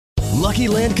Lucky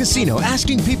Land Casino,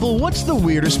 asking people, what's the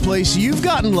weirdest place you've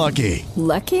gotten lucky?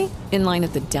 Lucky? In line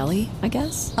at the deli, I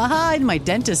guess? Aha, in my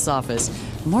dentist's office.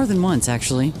 More than once,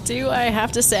 actually. Do I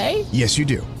have to say? Yes, you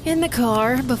do. In the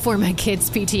car before my kids'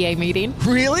 PTA meeting.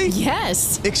 Really?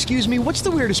 Yes. Excuse me, what's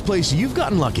the weirdest place you've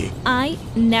gotten lucky? I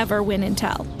never win and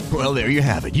tell. Well, there you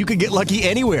have it. You can get lucky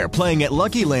anywhere, playing at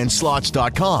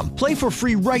LuckyLandSlots.com. Play for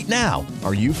free right now.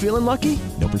 Are you feeling lucky?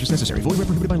 No purchase necessary. Void where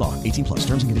prohibited by law. 18 plus.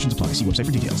 Terms and conditions apply. See website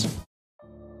for details.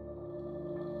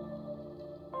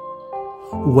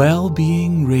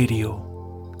 Well-Being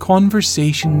Radio.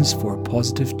 Conversations for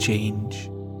positive change.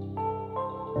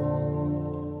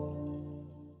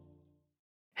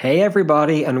 Hey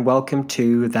everybody, and welcome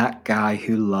to That Guy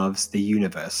Who Loves the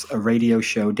Universe, a radio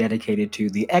show dedicated to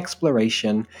the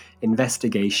exploration,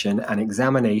 investigation, and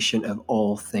examination of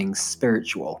all things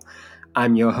spiritual.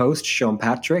 I'm your host, Sean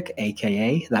Patrick,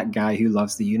 aka That Guy Who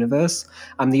Loves the Universe.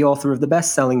 I'm the author of the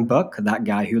best-selling book, That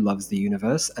Guy Who Loves the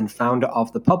Universe, and founder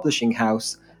of the publishing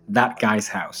house, That Guy's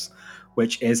House,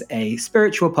 which is a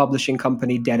spiritual publishing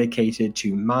company dedicated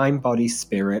to mind, body,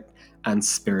 spirit, and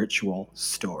spiritual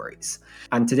stories.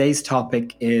 And today's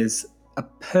topic is a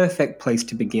perfect place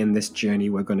to begin this journey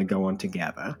we're going to go on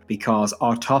together, because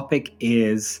our topic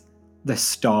is the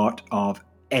start of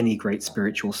any great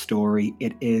spiritual story.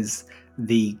 It is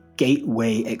the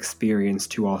gateway experience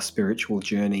to our spiritual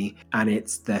journey, and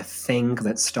it's the thing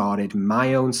that started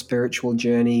my own spiritual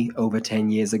journey over 10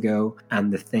 years ago,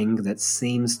 and the thing that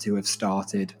seems to have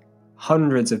started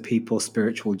hundreds of people's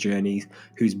spiritual journeys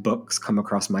whose books come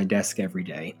across my desk every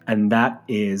day, and that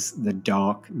is The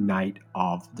Dark Night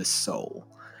of the Soul.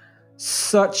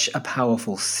 Such a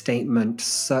powerful statement,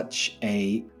 such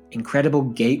a incredible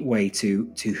gateway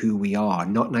to who we are,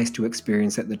 not nice to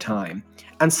experience at the time,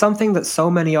 and something that so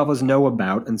many of us know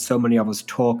about and so many of us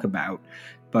talk about,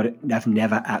 but have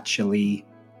never actually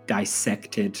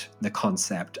dissected the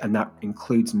concept, and that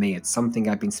includes me. It's something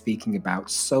I've been speaking about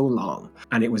so long,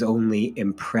 and it was only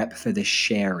in prep for this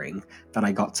sharing that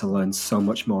I got to learn so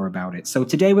much more about it. So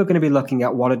today we're going to be looking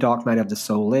at what a dark night of the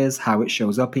soul is, how it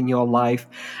shows up in your life,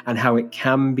 and how it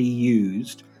can be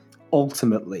used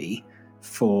ultimately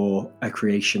for a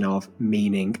creation of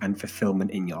meaning and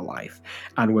fulfillment in your life.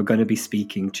 And we're going to be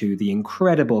speaking to the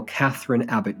incredible Catherine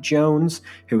Abbott Jones,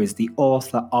 who is the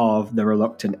author of The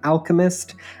Reluctant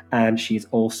Alchemist, and she's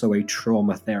also a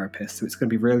trauma therapist. So it's going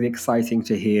to be really exciting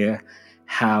to hear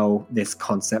how this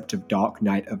concept of dark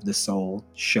night of the soul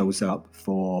shows up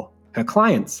for her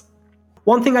clients.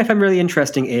 One thing I find really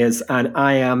interesting is, and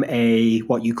I am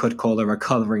what you could call a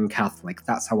recovering Catholic.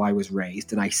 That's how I was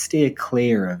raised, and I steer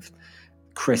clear of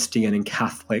Christian and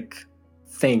Catholic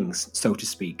things, so to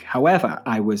speak. However,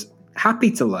 I was happy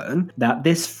to learn that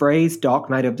this phrase, Dark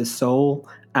Night of the Soul,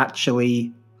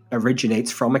 actually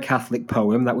originates from a Catholic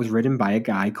poem that was written by a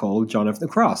guy called John of the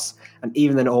Cross. And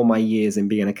even in all my years in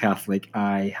being a Catholic,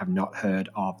 I have not heard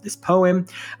of this poem,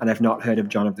 and I've not heard of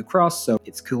John of the Cross, so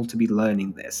it's cool to be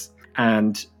learning this.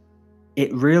 And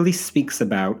it really speaks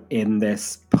about in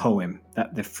this poem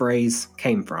that the phrase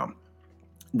came from,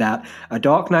 that a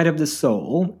dark night of the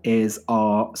soul is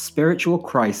our spiritual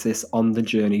crisis on the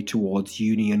journey towards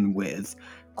union with,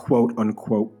 quote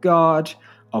unquote, God.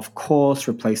 Of course,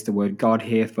 replace the word God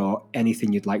here for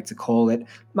anything you'd like to call it.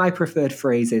 My preferred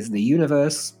phrase is the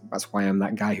universe. That's why I'm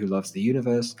that guy who loves the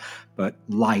universe. But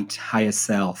light, higher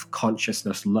self,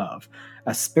 consciousness, love.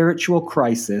 A spiritual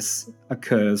crisis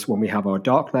occurs when we have our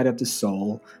dark night of the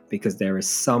soul because there is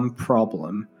some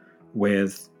problem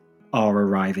with our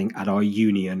arriving at our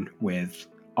union with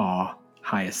our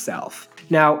higher self.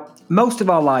 Now, most of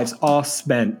our lives are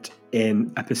spent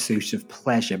in a pursuit of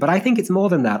pleasure, but I think it's more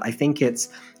than that. I think it's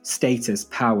status,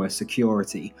 power,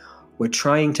 security. We're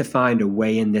trying to find a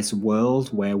way in this world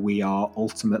where we are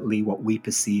ultimately what we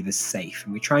perceive as safe,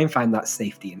 and we try and find that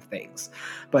safety in things.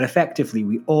 But effectively,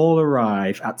 we all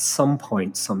arrive at some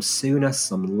point, some sooner,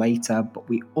 some later, but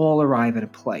we all arrive at a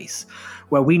place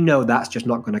where we know that's just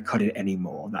not going to cut it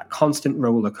anymore. That constant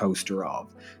roller coaster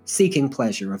of seeking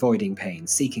pleasure, avoiding pain,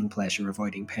 seeking pleasure,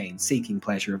 avoiding pain, seeking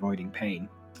pleasure, avoiding pain.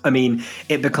 I mean,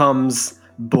 it becomes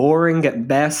boring at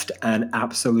best and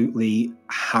absolutely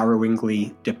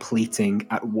harrowingly depleting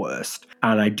at worst.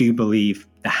 And I do believe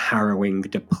the harrowing,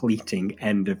 depleting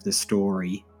end of the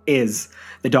story is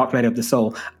the Dark Night of the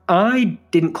Soul. I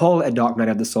didn't call it a Dark Night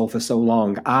of the Soul for so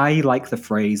long. I like the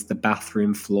phrase the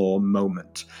bathroom floor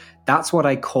moment. That's what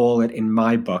I call it in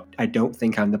my book. I don't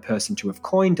think I'm the person to have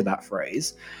coined that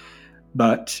phrase.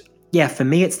 But yeah, for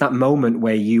me, it's that moment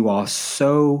where you are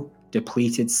so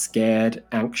depleted, scared,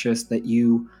 anxious that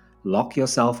you lock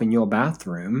yourself in your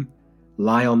bathroom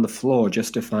lie on the floor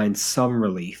just to find some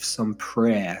relief, some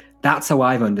prayer. That's how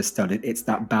I've understood it. It's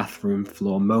that bathroom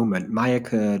floor moment.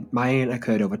 Mine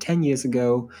occurred over 10 years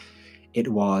ago. It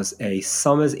was a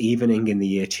summer's evening in the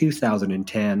year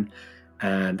 2010,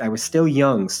 and I was still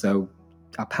young, so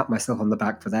I'll pat myself on the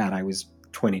back for that. I was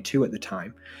 22 at the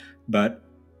time, but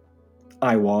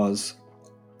I was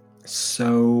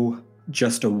so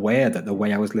just aware that the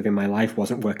way I was living my life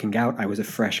wasn't working out. I was a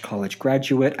fresh college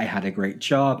graduate. I had a great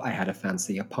job. I had a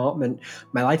fancy apartment.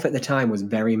 My life at the time was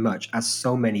very much, as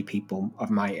so many people of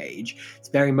my age, it's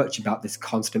very much about this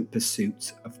constant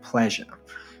pursuit of pleasure.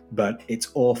 But it's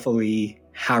awfully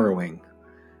harrowing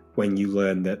when you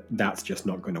learn that that's just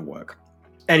not going to work.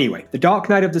 Anyway, the Dark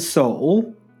Night of the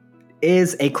Soul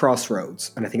is a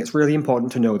crossroads. And I think it's really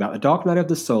important to know that the Dark Night of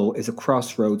the Soul is a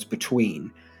crossroads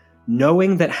between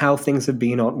knowing that how things have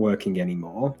been aren't working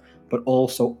anymore, but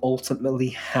also ultimately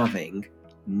having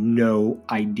no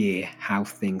idea how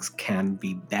things can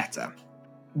be better.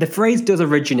 The phrase does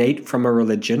originate from a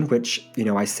religion, which,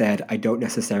 I said I don't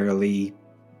necessarily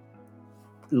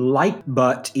like,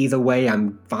 but either way,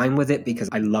 I'm fine with it because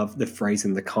I love the phrase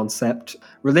and the concept.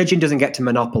 Religion doesn't get to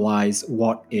monopolize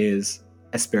what is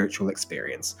a spiritual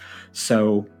experience.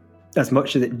 So as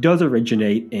much as it does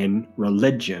originate in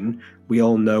religion, we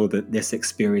all know that this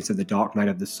experience of the Dark Night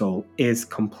of the Soul is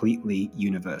completely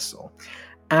universal.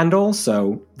 And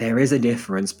also, there is a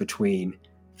difference between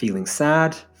feeling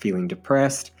sad, feeling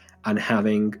depressed, and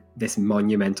having this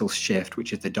monumental shift,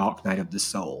 which is the Dark Night of the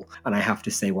Soul. And I have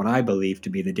to say what I believe to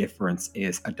be the difference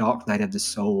is a Dark Night of the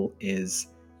Soul is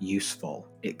useful.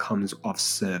 It comes of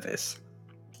service.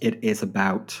 It is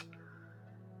about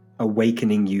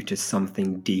awakening you to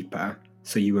something deeper,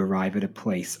 so you arrive at a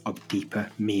place of deeper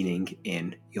meaning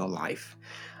in your life.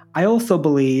 I also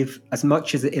believe, as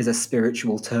much as it is a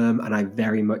spiritual term, and I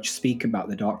very much speak about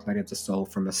the Dark Night of the Soul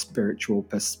from a spiritual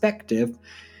perspective,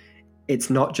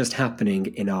 it's not just happening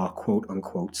in our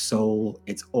quote-unquote soul,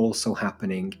 it's also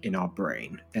happening in our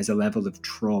brain. There's a level of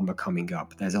trauma coming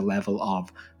up. There's a level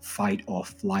of fight or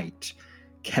flight.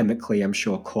 Chemically, I'm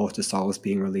sure cortisol is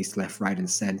being released left, right, and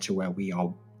center, where we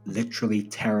are literally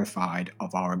terrified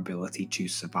of our ability to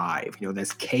survive.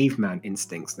 There's caveman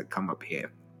instincts that come up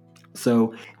here.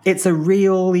 So it's a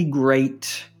really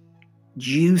great,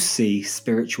 juicy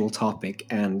spiritual topic,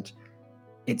 and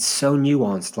it's so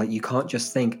nuanced. Like, you can't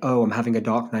just think, oh, I'm having a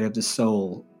Dark Night of the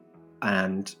Soul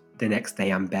and the next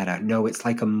day I'm better. No, it's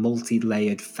like a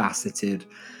multi-layered, faceted,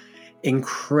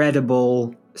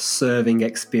 incredible serving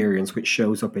experience which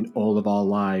shows up in all of our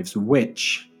lives,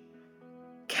 which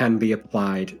can be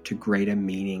applied to greater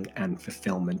meaning and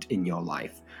fulfillment in your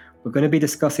life. We're going to be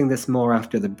discussing this more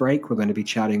after the break. We're going to be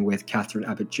chatting with Catherine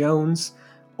Abbott-Jones,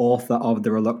 author of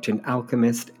The Reluctant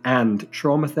Alchemist and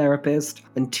trauma therapist.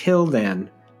 Until then,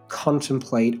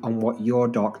 contemplate on what your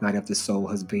Dark Night of the Soul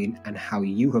has been and how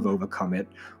you have overcome it,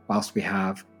 whilst we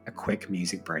have a quick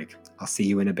music break. I'll see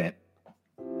you in a bit.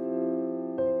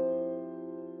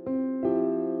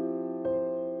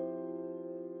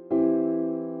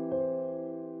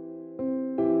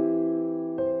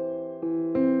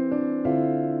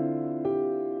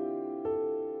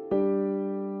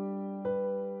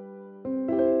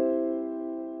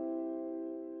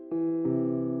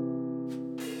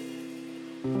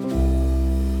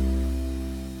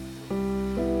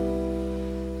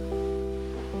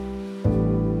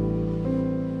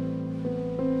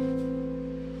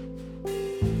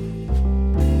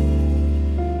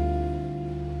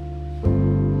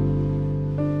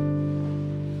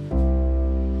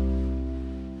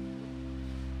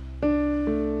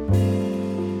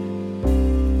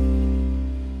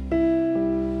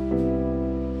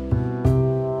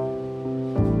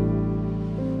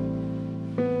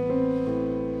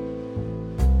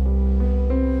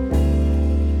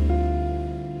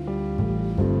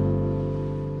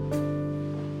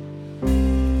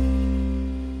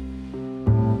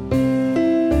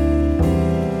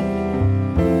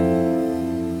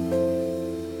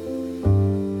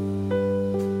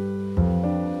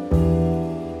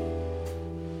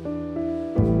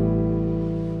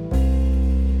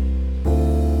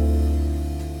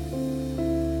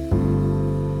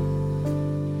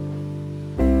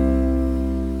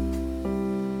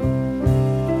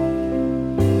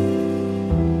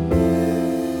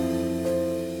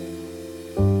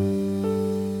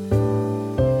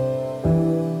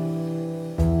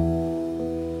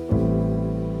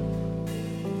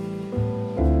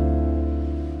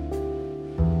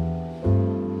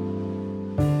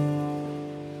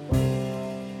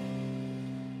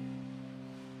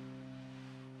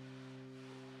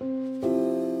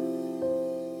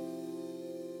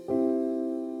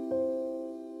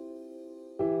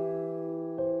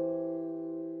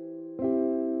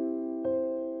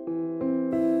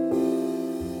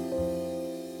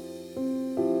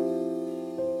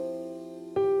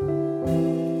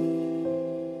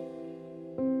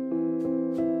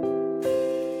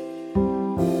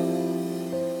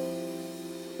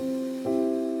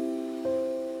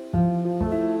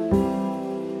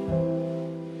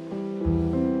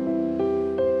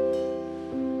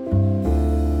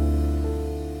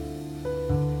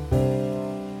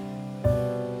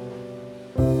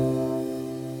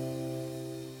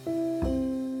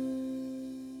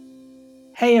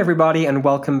 Hey everybody, and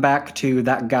welcome back to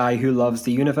That Guy Who Loves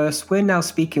the Universe. We're now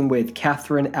speaking with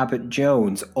Catherine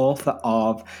Abbott-Jones, author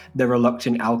of The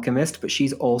Reluctant Alchemist, but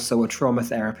she's also a trauma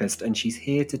therapist, and she's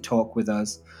here to talk with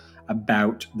us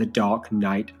about The Dark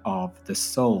Night of the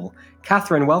Soul.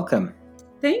 Catherine, welcome.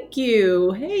 Thank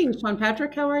you. Hey, Sean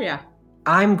Patrick, how are you?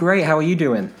 I'm great. How are you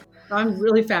doing? I'm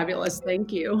really fabulous.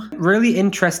 Thank you. Really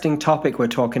interesting topic we're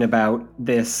talking about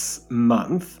this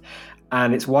month.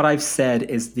 And it's what I've said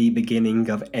is the beginning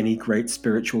of any great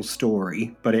spiritual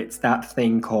story, but it's that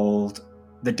thing called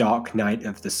the dark night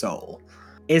of the soul.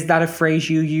 Is that a phrase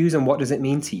you use, and what does it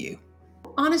mean to you?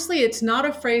 Honestly, it's not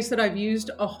a phrase that I've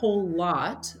used a whole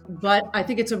lot, but I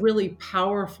think it's a really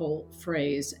powerful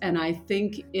phrase. And I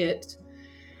think it's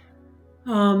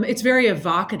very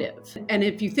evocative. And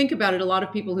if you think about it, a lot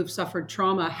of people who've suffered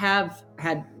trauma have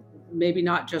had maybe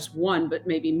not just one, but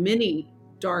maybe many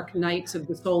dark nights of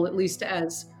the soul, at least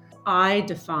as I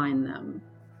define them.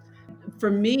 For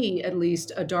me, at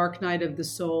least, a dark night of the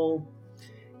soul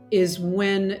is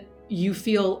when you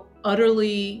feel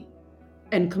utterly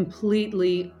and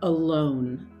completely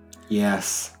alone.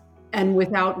 Yes. And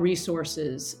without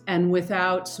resources and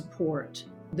without support,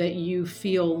 that you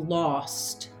feel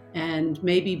lost and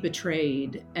maybe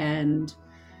betrayed, and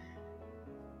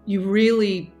you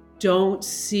really don't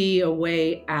see a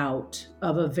way out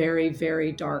of a very,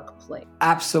 very dark place.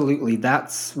 Absolutely.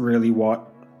 That's really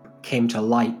what came to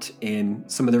light in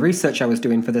some of the research I was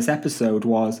doing for this episode.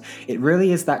 Was it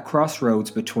really is that crossroads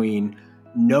between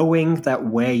knowing that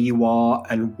where you are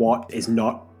and what is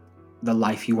not the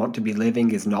life you want to be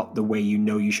living is not the way you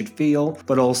know you should feel,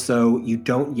 but also you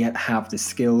don't yet have the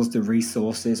skills, the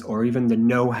resources, or even the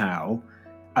know-how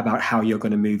about how you're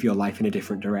going to move your life in a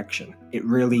different direction. It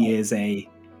really is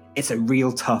it's a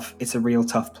real tough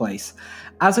place.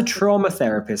 As a trauma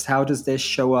therapist, how does this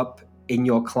show up in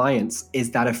your clients? Is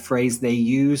that a phrase they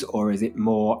use, or is it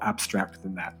more abstract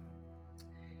than that?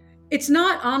 It's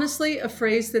not honestly a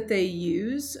phrase that they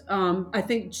use. I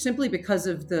think simply because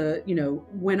of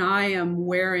when I am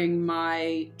wearing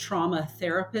my trauma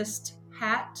therapist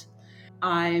hat,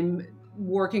 I'm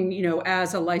working,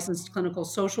 as a licensed clinical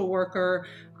social worker.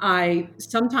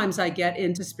 Sometimes I get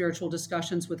into spiritual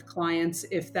discussions with clients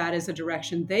if that is a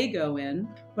direction they go in,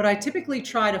 but I typically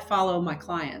try to follow my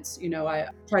clients. I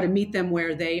try to meet them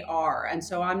where they are. And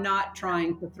so I'm not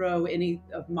trying to throw any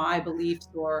of my beliefs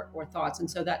or thoughts. And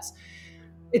so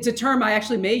it's a term I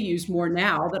actually may use more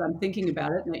now that I'm thinking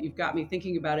about it, and that you've got me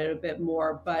thinking about it a bit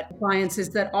more. But clients is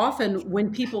that often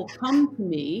when people come to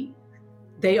me,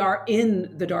 they are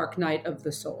in the dark night of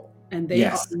the soul, and they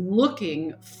are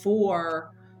looking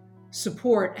for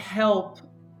support, help,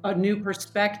 a new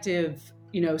perspective,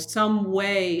 some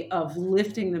way of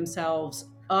lifting themselves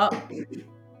up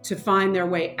to find their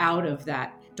way out of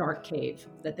that dark cave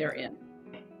that they're in.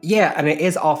 Yeah, and it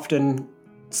is often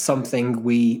something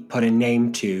we put a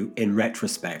name to in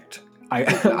retrospect.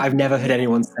 I've never heard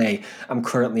anyone say, I'm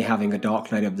currently having a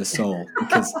dark night of the soul,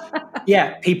 because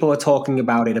people are talking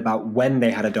about it, about when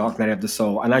they had a dark night of the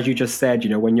soul. And as you just said,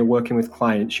 when you're working with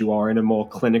clients, you are in a more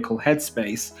clinical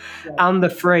headspace. Yeah. And the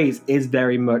phrase is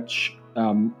very much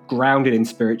grounded in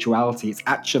spirituality. It's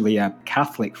actually a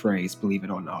Catholic phrase, believe it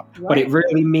or not. Right. But it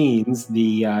really means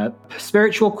the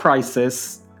spiritual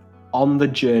crisis on the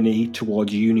journey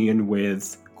towards union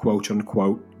with, quote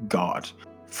unquote, God.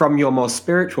 From your more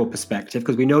spiritual perspective,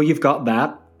 because we know you've got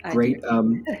that great,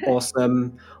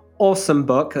 awesome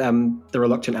book, The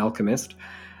Reluctant Alchemist.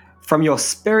 From your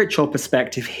spiritual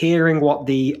perspective, hearing what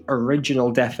the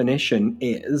original definition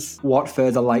is, what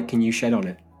further light can you shed on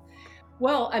it?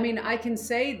 Well, I can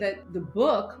say that the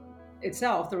book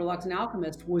itself, The Reluctant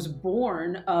Alchemist, was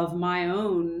born of my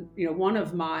own, one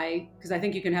of my, because I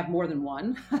think you can have more than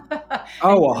one.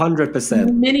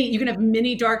 100%. You can have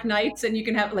many dark nights, and you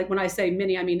can have, like, when I say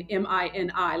many, I mean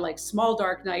M-I-N-I, like small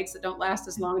dark nights that don't last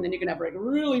as long, and then you can have like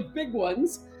really big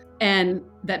ones, and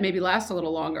that maybe last a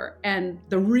little longer. And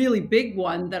the really big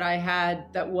one that I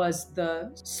had, that was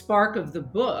the spark of the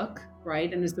book,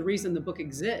 right, and is the reason the book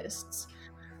exists,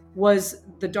 was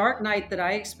the dark night that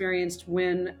I experienced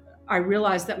when I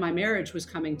realized that my marriage was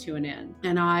coming to an end.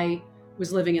 And I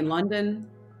was living in London.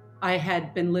 I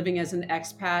had been living as an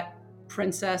expat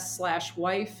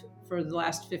princess/wife for the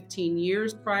last 15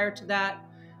 years prior to that.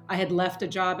 I had left a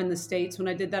job in the States when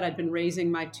I did that. I'd been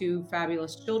raising my two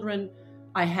fabulous children.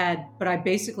 I had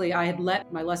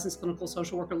let my licensed clinical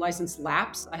social worker license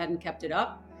lapse. I hadn't kept it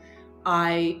up.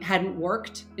 I hadn't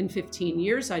worked in 15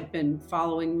 years. I'd been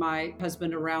following my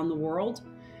husband around the world.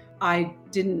 I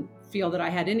didn't feel that I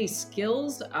had any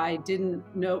skills. I didn't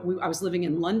know, I was living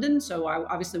in London, so I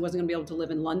obviously wasn't going to be able to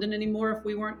live in London anymore if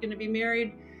we weren't going to be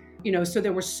married. So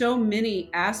there were so many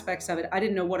aspects of it. I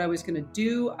didn't know what I was going to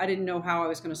do. I didn't know how I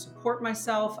was going to support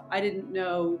myself. I didn't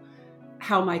know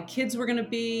how my kids were going to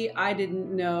be. I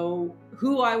didn't know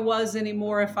who I was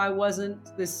anymore if I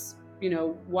wasn't this,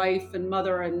 wife and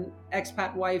mother and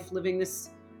expat wife living this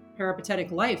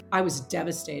peripatetic life. I was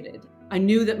devastated. I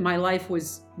knew that my life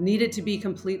needed to be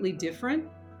completely different,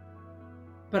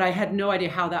 but I had no idea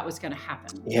how that was going to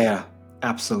happen. Yeah,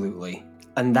 absolutely.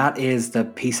 And that is the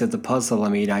piece of the puzzle. I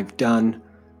mean, I've done,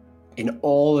 in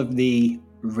all of the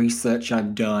research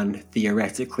I've done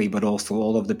theoretically, but also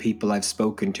all of the people I've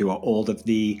spoken to, or all of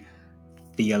the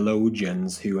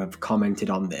theologians who have commented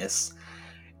on this,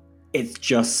 it's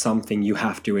just something you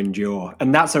have to endure.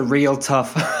 And that's a real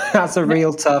tough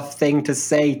thing to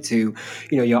say to,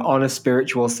 you're on a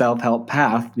spiritual self-help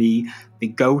path. The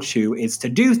go-to is to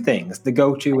do things. The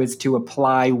go-to is to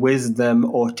apply wisdom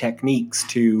or techniques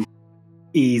to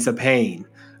ease a pain.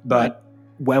 But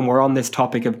when we're on this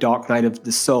topic of Dark Night of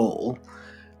the Soul,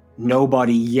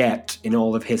 nobody yet in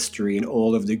all of history and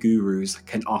all of the gurus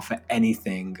can offer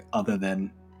anything other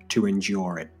than to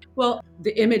endure it. Well,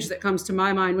 the image that comes to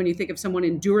my mind when you think of someone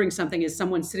enduring something is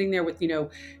someone sitting there with,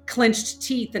 clenched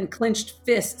teeth and clenched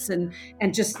fists and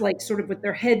just like sort of with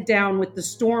their head down with the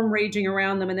storm raging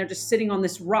around them. And they're just sitting on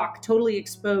this rock, totally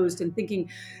exposed and thinking,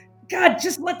 God,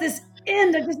 just let this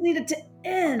end. I just need it to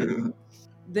end.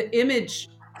 The image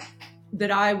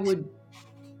that I would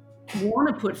want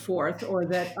to put forth, or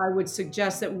that I would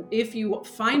suggest, that if you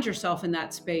find yourself in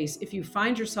that space, if you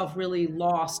find yourself really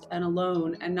lost and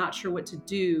alone and not sure what to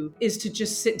do, is to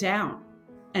just sit down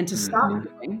and to stop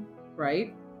doing,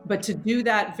 right? But to do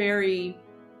that very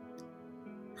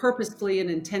purposefully and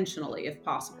intentionally, if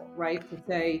possible, right? To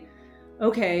say,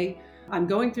 okay, I'm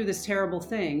going through this terrible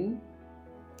thing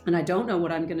and I don't know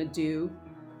what I'm going to do,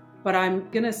 but I'm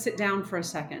going to sit down for a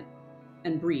second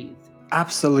and breathe.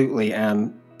 Absolutely.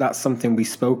 And that's something we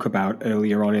spoke about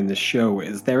earlier on in the show,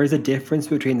 is there is a difference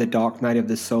between the Dark Night of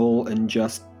the Soul and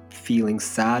just feeling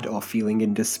sad or feeling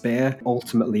in despair.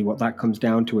 Ultimately, what that comes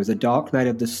down to is a Dark Night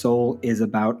of the Soul is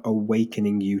about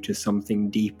awakening you to something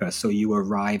deeper, so you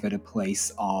arrive at a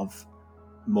place of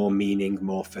more meaning,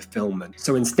 more fulfillment.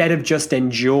 So instead of just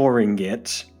enduring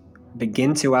it,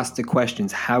 begin to ask the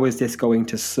questions, how is this going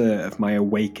to serve my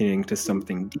awakening to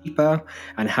something deeper?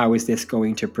 And how is this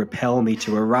going to propel me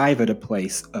to arrive at a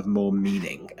place of more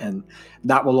meaning? And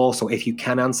that will also, if you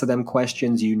can answer them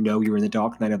questions, you're in the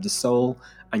Dark Night of the Soul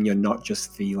and you're not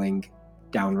just feeling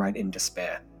downright in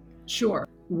despair. Sure.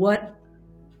 What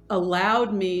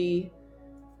allowed me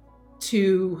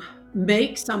to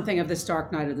make something of this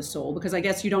Dark Night of the Soul, because I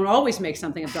guess you don't always make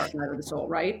something of Dark Night of the Soul,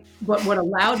 right? But what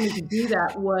allowed me to do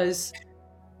that was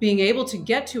being able to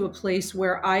get to a place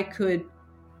where I could,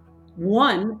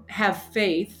 one, have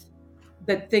faith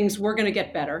that things were going to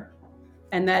get better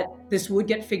and that this would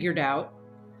get figured out,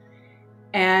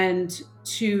 and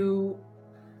to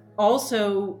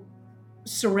also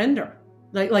surrender.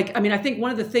 I think one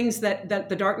of the things that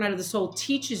the Dark Night of the Soul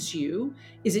teaches you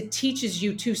is it teaches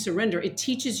you to surrender. It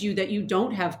teaches you that you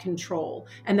don't have control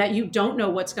and that you don't know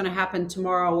what's going to happen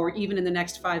tomorrow or even in the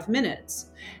next 5 minutes,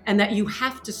 and that you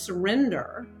have to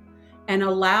surrender and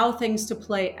allow things to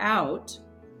play out.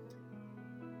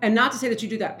 And not to say that you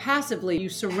do that passively. You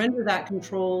surrender that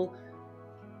control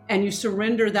and you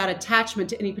surrender that attachment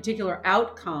to any particular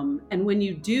outcome. And when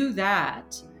you do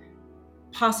that,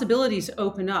 possibilities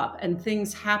open up and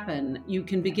things happen. You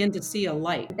can begin to see a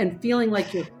light, and feeling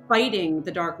like you're fighting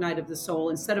the Dark Night of the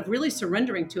Soul instead of really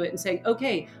surrendering to it and saying,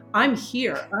 okay, I'm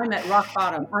here. I'm at rock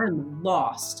bottom. I'm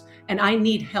lost and I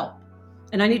need help.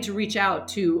 And I need to reach out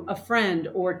to a friend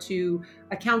or to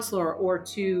a counselor or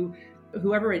to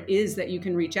whoever it is that you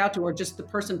can reach out to, or just the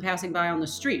person passing by on the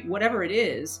street, whatever it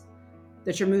is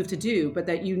that you're moved to do, but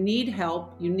that you need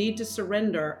help, you need to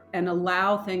surrender and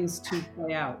allow things to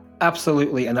play out.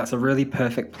 Absolutely, and that's a really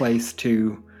perfect place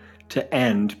to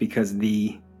end, because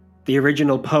the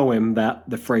original poem that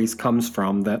the phrase comes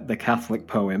from, the Catholic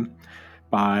poem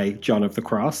by John of the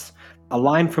Cross, a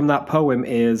line from that poem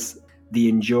is, "The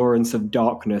endurance of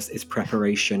darkness is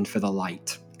preparation for the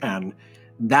light." And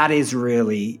that is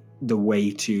really the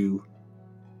way to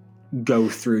go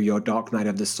through your Dark Night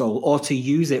of the Soul, or to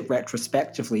use it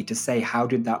retrospectively to say, how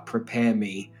did that prepare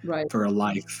me for a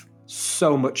life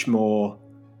so much more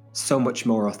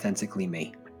authentically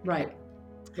me? Right.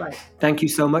 Thank you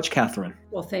so much, Catherine.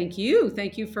 Well, thank you.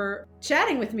 Thank you for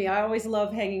chatting with me. I always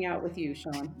love hanging out with you,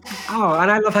 Sean. Oh,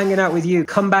 and I love hanging out with you.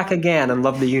 Come back again and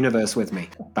love the universe with me.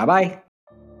 Bye-bye.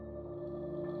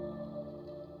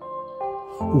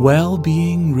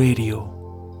 Well-Being Radio.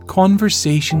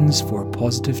 Conversations for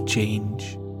Positive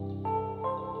Change.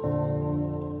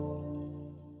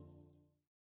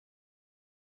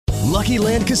 Lucky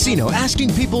Land Casino,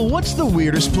 asking people, what's the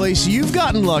weirdest place you've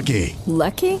gotten lucky?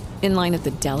 Lucky? In line at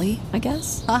the deli, I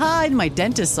guess? Aha, in my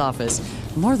dentist's office.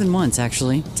 More than once,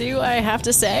 actually. Do I have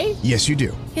to say? Yes, you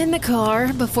do. In the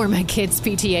car before my kids'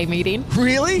 PTA meeting.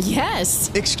 Really?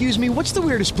 Yes. Excuse me, what's the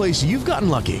weirdest place you've gotten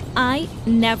lucky? I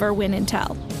never win and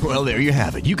tell. Well, there you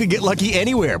have it. You can get lucky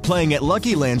anywhere, playing at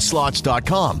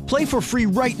LuckyLandSlots.com. Play for free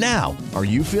right now. Are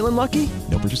you feeling lucky?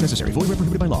 No purchase necessary. Void where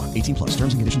prohibited by law. 18 plus.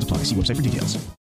 Terms and conditions apply. See website for details.